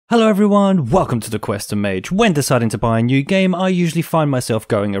Hello everyone, welcome to the QuesterMage. When deciding to buy a new game, I usually find myself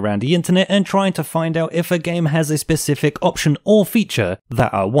going around the internet and trying to find out if a game has a specific option or feature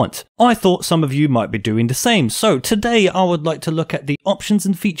that I want. I thought some of you might be doing the same, so today I would like to look at the options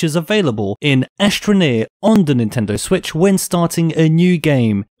and features available in Astroneer on the Nintendo Switch when starting a new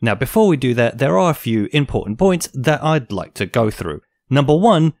game. Now before we do that, there are a few important points that I'd like to go through. Number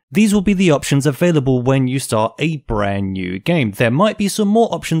 1, these will be the options available when you start a brand new game. There might be some more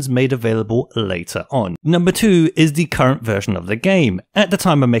options made available later on. Number 2 is the current version of the game. At the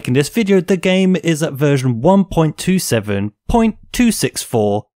time of making this video, the game is at version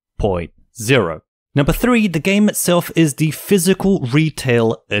 1.27.264.0. Number 3, the game itself is the physical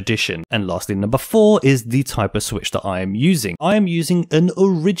retail edition. And lastly, number 4 is the type of Switch that I am using. I am using an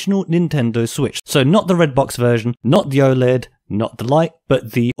original Nintendo Switch. So not the red box version, not the OLED, not the Lite,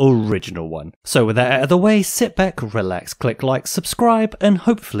 but the original one. So with that out of the way, sit back, relax, click like, subscribe, and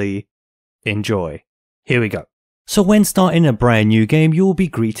hopefully enjoy. Here we go. So when starting a brand new game, you will be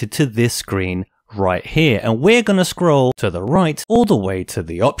greeted to this screen right here, and we're going to scroll to the right all the way to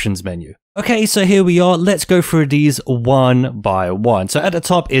the options menu. Okay, so here we are. Let's go through these one by one. So at the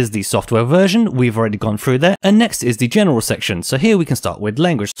top is the software version. We've already gone through that. And next is the general section. So here we can start with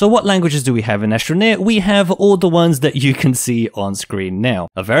language. So what languages do we have in Astroneer? We have all the ones that you can see on screen now.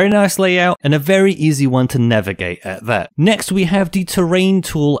 A very nice layout and a very easy one to navigate at that. Next, we have the terrain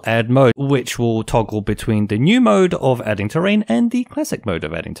tool add mode, which will toggle between the new mode of adding terrain and the classic mode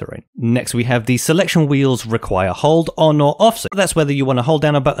of adding terrain. Next, we have the selection wheels require hold on or off. So that's whether you want to hold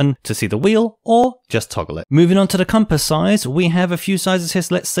down a button to see the wheel or just toggle it. Moving on to the compass size, we have a few sizes here.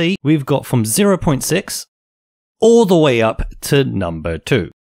 So let's see, we've got from 0.6 all the way up to number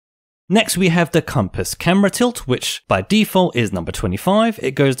 2. Next we have the compass camera tilt, which by default is number 25.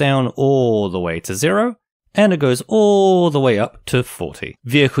 It goes down all the way to 0 and it goes all the way up to 40.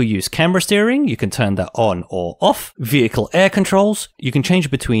 Vehicle use camera steering, you can turn that on or off. Vehicle air controls, you can change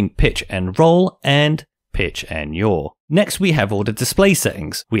between pitch and roll and pitch and yaw. Next we have all the display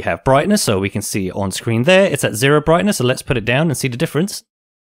settings. We have brightness, so we can see on screen there, it's at 0 brightness, so let's put it down and see the difference.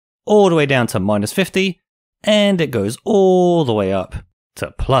 All the way down to -50, and it goes all the way up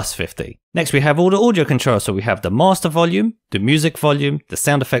to +50. Next we have all the audio controls, so we have the master volume, the music volume, the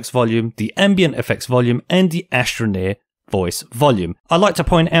sound effects volume, the ambient effects volume, and the Astroneer voice volume. I'd like to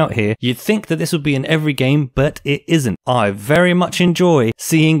point out here, you'd think that this would be in every game, but it isn't. I very much enjoy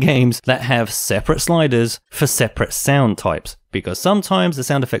seeing games that have separate sliders for separate sound types, because sometimes the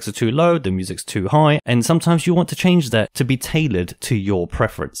sound effects are too low, the music's too high, and sometimes you want to change that to be tailored to your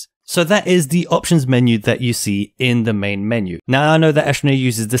preference. So that is the options menu that you see in the main menu. Now I know that Astroneer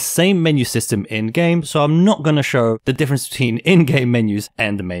uses the same menu system in-game, so I'm not going to show the difference between in-game menus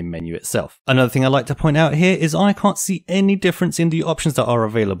and the main menu itself. Another thing I'd like to point out here is I can't see any difference in the options that are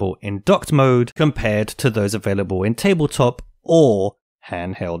available in docked mode compared to those available in tabletop or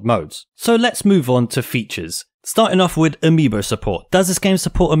handheld modes. So let's move on to features. Starting off with Amiibo support. Does this game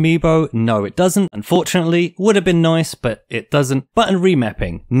support Amiibo? No, it doesn't. Unfortunately, would have been nice, but it doesn't. Button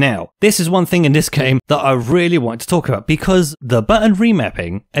remapping. Now, this is one thing in this game that I really want to talk about, because the button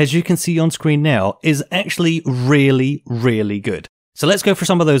remapping, as you can see on screen now, is actually really, really good. So let's go for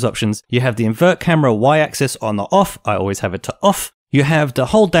some of those options. You have the invert camera Y-axis on or off. I always have it to off. You have the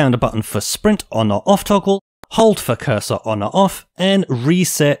hold down the button for sprint on or off toggle, hold for cursor on or off, and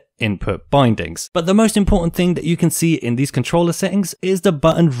reset input bindings. But the most important thing that you can see in these controller settings is the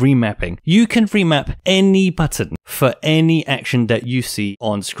button remapping. You can remap any button for any action that you see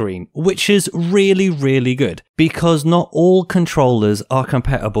on screen, which is really, really good, because not all controllers are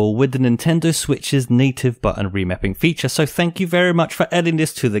compatible with the Nintendo Switch's native button remapping feature. So thank you very much for adding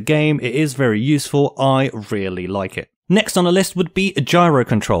this to the game. It is very useful. I really like it. Next on the list would be gyro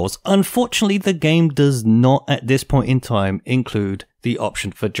controls. Unfortunately, the game does not at this point in time include the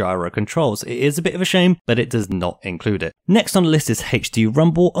option for gyro controls. It is a bit of a shame, but it does not include it. Next on the list is HD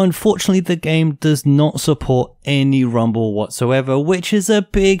rumble. Unfortunately, the game does not support any rumble whatsoever, which is a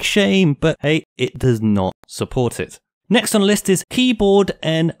big shame, but hey, it does not support it. Next on the list is keyboard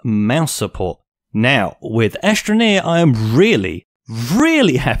and mouse support. Now, with Astroneer, I am really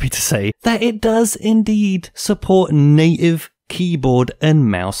happy to say that it does indeed support native keyboard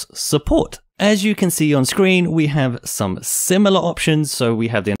and mouse support. As you can see on screen, we have some similar options. So we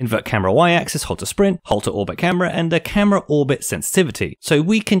have the invert camera Y-axis, hold to sprint, hold to orbit camera, and the camera orbit sensitivity. So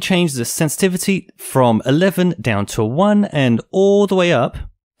we can change the sensitivity from 11 down to 1 and all the way up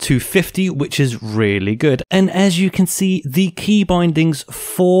to 50, which is really good. And as you can see, the key bindings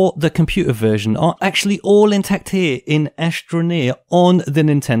for the computer version are actually all intact here in Astroneer on the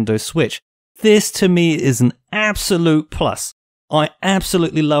Nintendo Switch. This to me is an absolute plus. I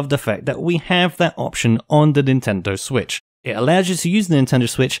absolutely love the fact that we have that option on the Nintendo Switch. It allows you to use the Nintendo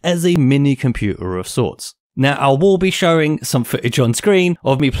Switch as a mini computer of sorts. Now, I will be showing some footage on screen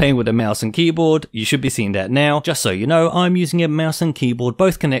of me playing with a mouse and keyboard. You should be seeing that now. Just so you know, I'm using a mouse and keyboard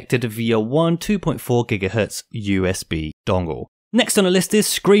both connected via one 2.4 GHz USB dongle. Next on the list is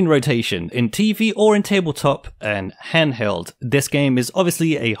screen rotation. In TV or in tabletop and handheld, this game is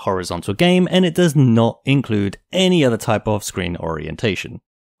obviously a horizontal game and it does not include any other type of screen orientation.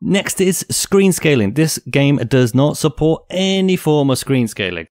 Next is screen scaling. This game does not support any form of screen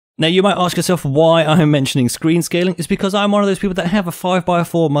scaling. Now you might ask yourself why I'm mentioning screen scaling. It's because I'm one of those people that have a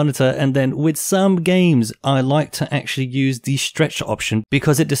 5x4 monitor, and then with some games I like to actually use the stretch option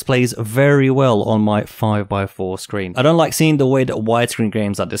because it displays very well on my 5x4 screen. I don't like seeing the way that widescreen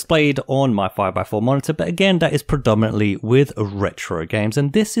games are displayed on my 5x4 monitor, but again that is predominantly with retro games,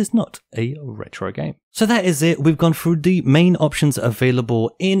 and this is not a retro game. So that is it. We've gone through the main options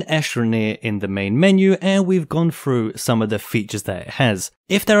available in Astroneer in the main menu, and we've gone through some of the features that it has.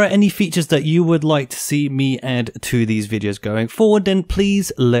 If there are any features that you would like to see me add to these videos going forward, then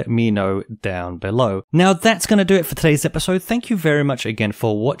please let me know down below. Now that's going to do it for today's episode. Thank you very much again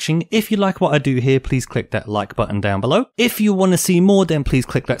for watching. If you like what I do here, please click that like button down below. If you want to see more, then please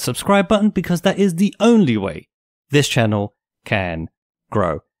click that subscribe button, because that is the only way this channel can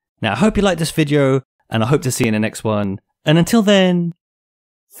grow. Now I hope you liked this video, and I hope to see you in the next one. And until then,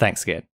 thanks again.